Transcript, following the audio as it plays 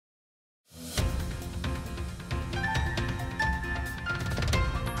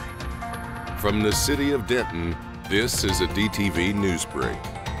From the city of Denton, this is a DTV Newsbreak.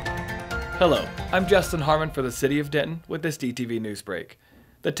 Hello, I'm Justin Harmon for the city of Denton with this DTV Newsbreak.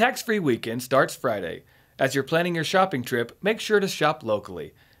 The tax-free weekend starts Friday. As you're planning your shopping trip, make sure to shop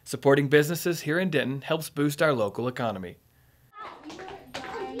locally. Supporting businesses here in Denton helps boost our local economy.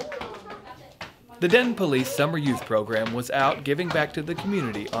 The Denton Police Summer Youth Program was out giving back to the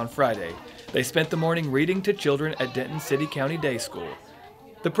community on Friday. They spent the morning reading to children at Denton City County Day School.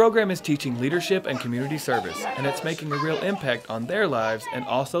 The program is teaching leadership and community service, and it's making a real impact on their lives and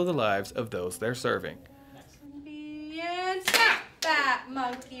also the lives of those they're serving. And stop that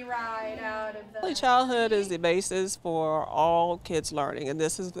monkey ride out of the... Early childhood is the basis for all kids learning, and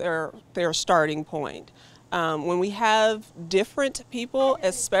this is their starting point. When we have different people,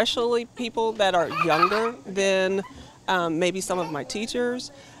 especially people that are younger than maybe some of my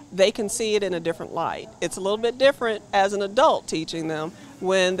teachers, they can see it in a different light. It's a little bit different as an adult teaching them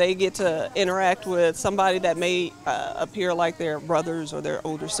when they get to interact with somebody that may appear like their brothers or their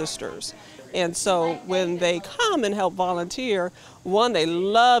older sisters. And so when they come and help volunteer, one, they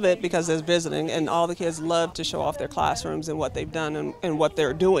love it because they're visiting, and all the kids love to show off their classrooms and what they've done and what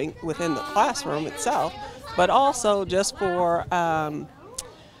they're doing within the classroom itself, but also just for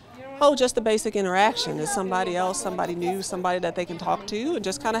just the basic interaction. Is somebody else, somebody new, somebody that they can talk to and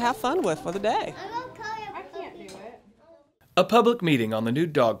just kind of have fun with for the day. I can't do it. A public meeting on the new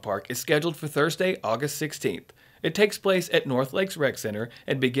dog park is scheduled for Thursday, August 16th. It takes place at North Lakes Rec Center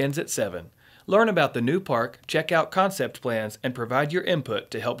and begins at 7. Learn about the new park, check out concept plans, and provide your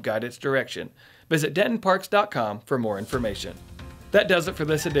input to help guide its direction. Visit DentonParks.com for more information. That does it for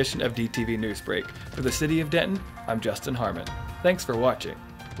this edition of DTV Newsbreak. For the city of Denton, I'm Justin Harmon. Thanks for watching.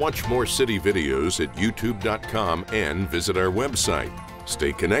 Watch more city videos at youtube.com and visit our website.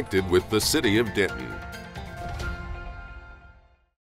 Stay connected with the city of Denton.